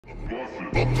A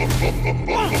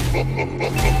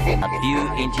few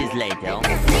inches later.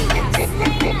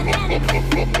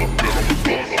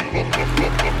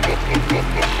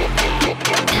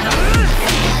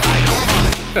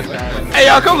 Hey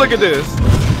y'all, come look at this.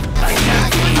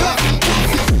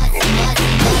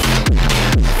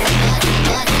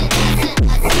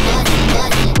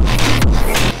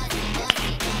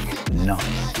 No.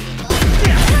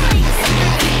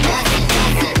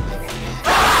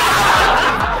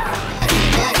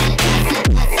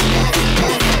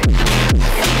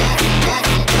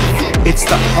 It's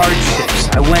the hardships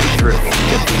I went through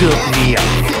that built me up.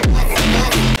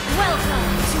 Welcome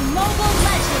to Mobile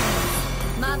Legends!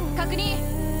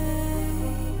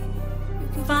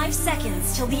 5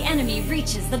 seconds till the enemy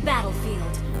reaches the battlefield.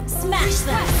 Smash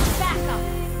them! Back up!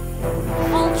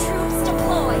 All troops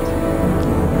deployed!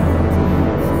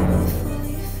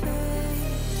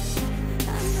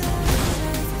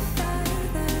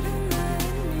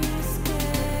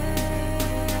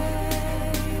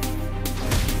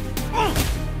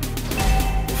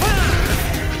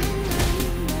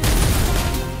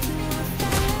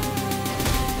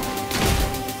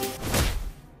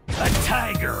 A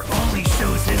tiger only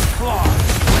shows his claws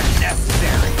when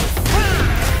necessary.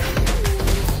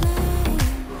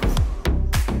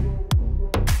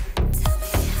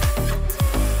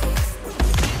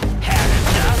 Had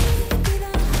enough?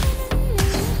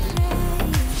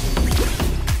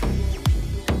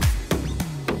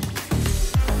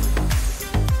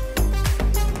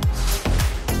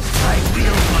 I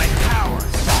wield my power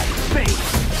by faith.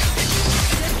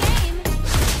 Good game!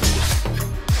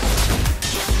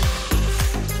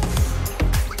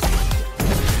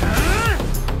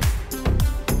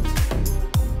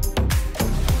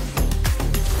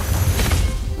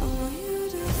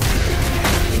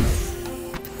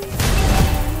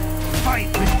 Fight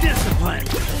with discipline.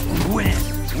 Win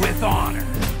with honor.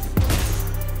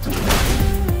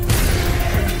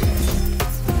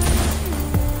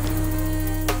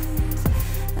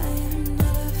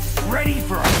 Ready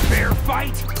for a fair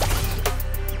fight?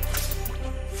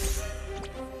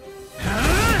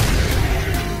 Huh?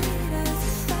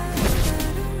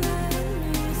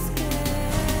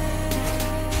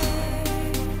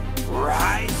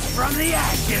 Rise from the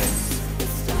ashes.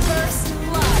 First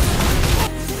blood!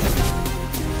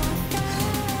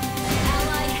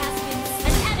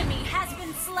 An enemy has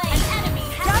been slain! An enemy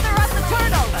has Gather up the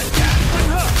turtle! A dazzling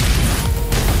hook.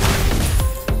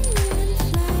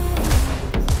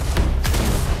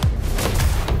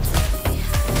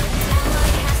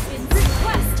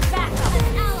 Request backup! An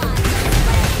ally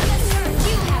has slain!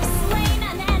 You have slain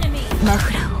an enemy! マ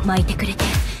フラーを巻いてくれて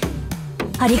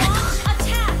ありがとう。 Launch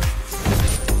attack!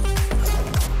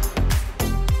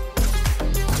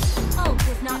 Ult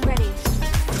is not ready.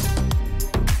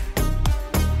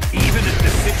 Even if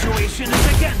the situation is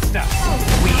against us,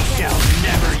 we shall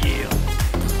never yield.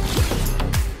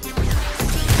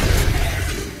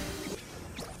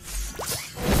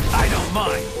 I don't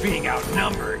mind being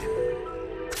outnumbered.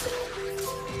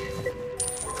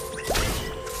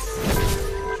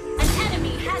 An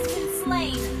enemy has been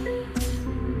slain.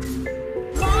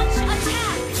 Launch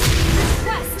attack!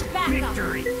 Request backup!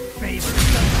 Victory favors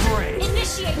the brave.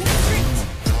 Initiate retreat!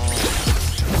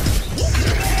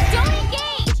 Don't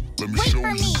engage! Wait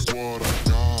for me!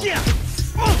 Yeah.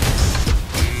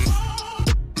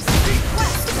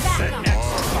 Request The backup! next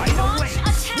fight Launch awaits.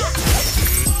 attack!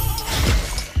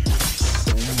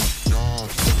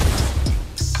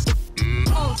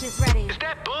 Ult is ready.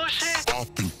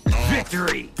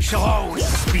 Victory shall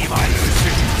always be my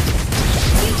decision.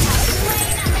 You have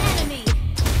slain an enemy!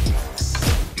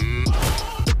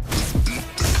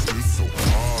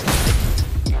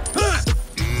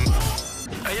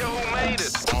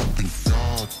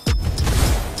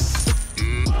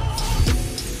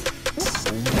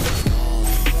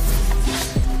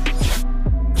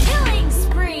 Killing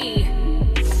spree!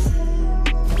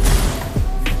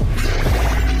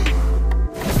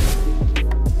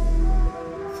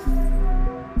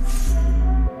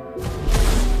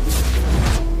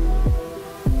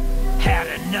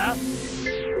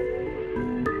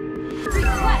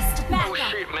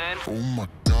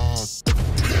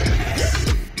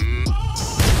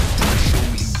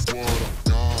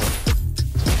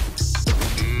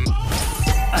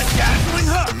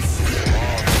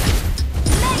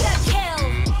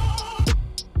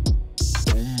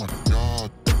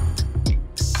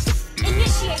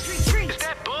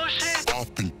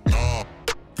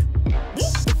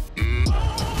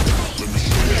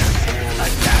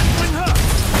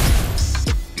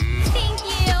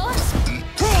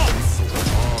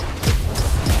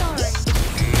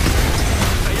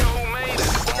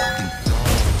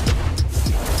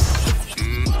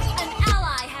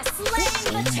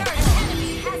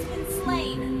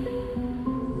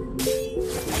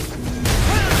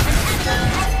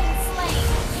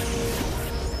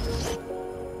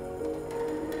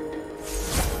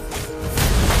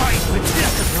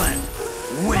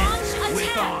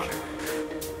 song.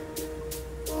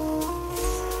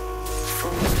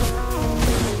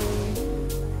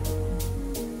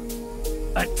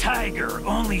 A tiger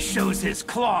only shows his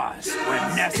claws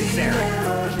when necessary.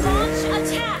 Launch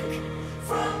attack!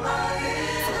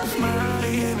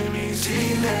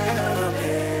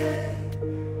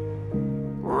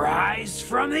 Rise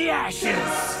from the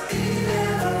ashes.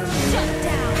 Shut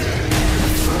down!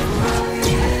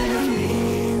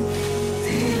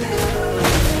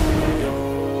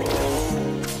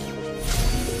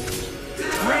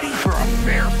 Ready for a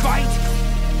fair fight?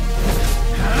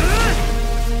 Huh?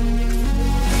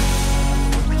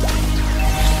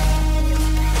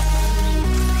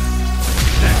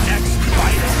 The next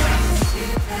fight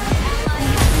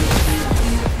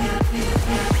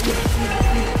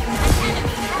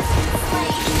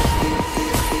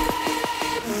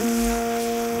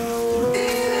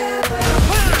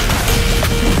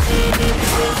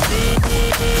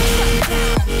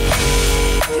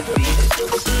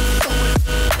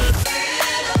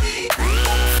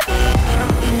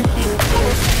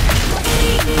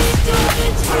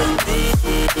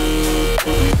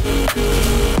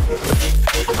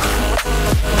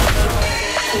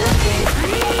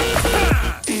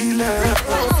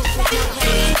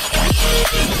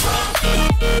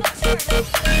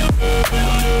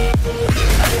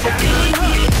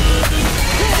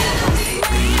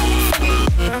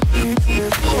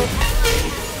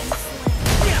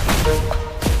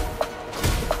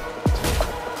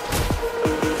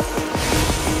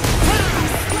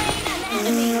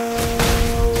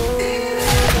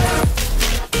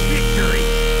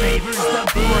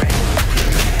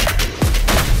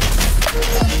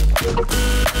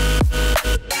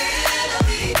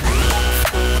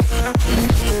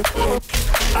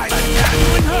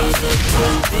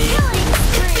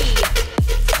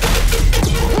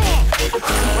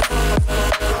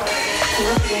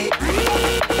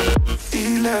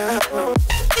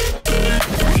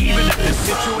even if the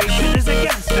situation is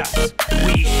against us,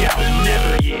 we shall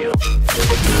never yield.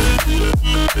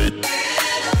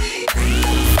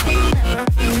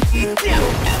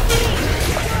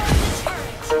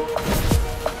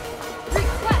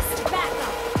 Request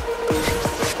backup!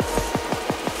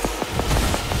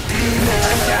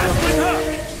 Dazzling hook!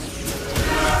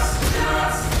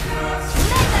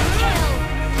 Mega kill!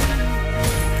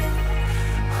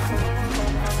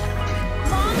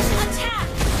 Launch attack!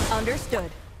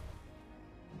 Understood.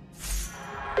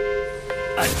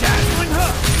 A dazzling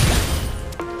hook!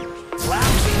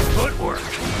 Lousy footwork!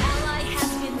 Ally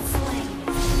has been slain.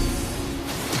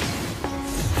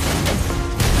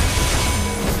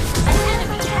 An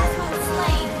enemy has been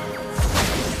slain.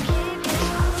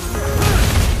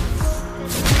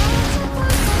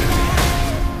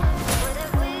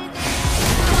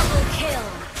 Double kill.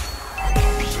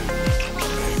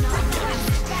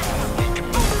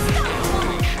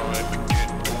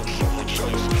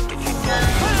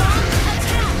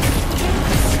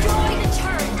 Destroy the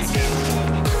turret.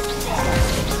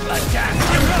 A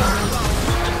dazzling hook!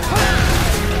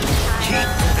 Keep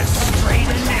the straight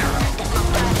and narrow!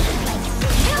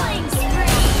 Killing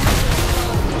spree.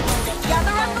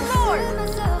 Gather up the Lord.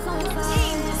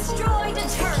 Team destroyed a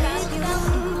turret.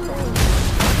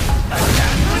 A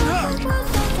dazzling hook!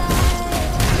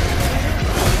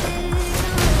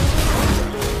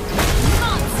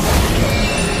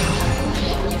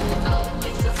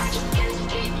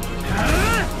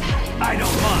 Huh? I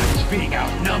don't mind being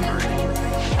outnumbered.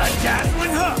 A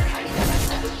dazzling hook!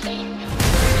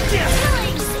 Yeah.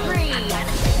 Killing spree.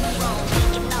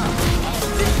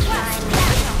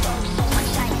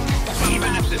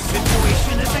 Even if the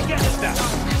situation is against us,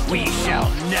 we shall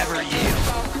never yield.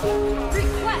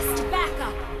 Request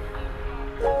backup.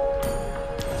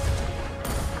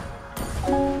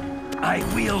 I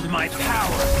wield my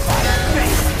power by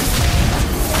faith.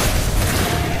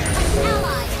 An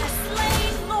ally has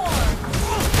slain Lord.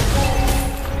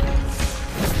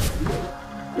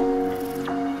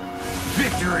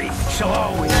 Victory shall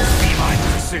always be my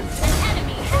pursuit. An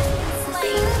enemy has been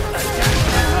slain. A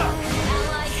dazzling hook!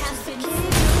 Ally has been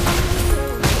slain.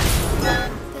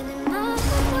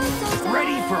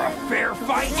 Ready for a fair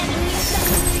fight?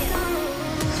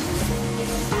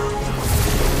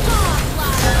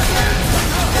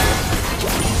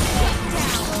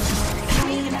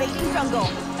 Invading jungle.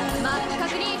 Map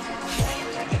確認。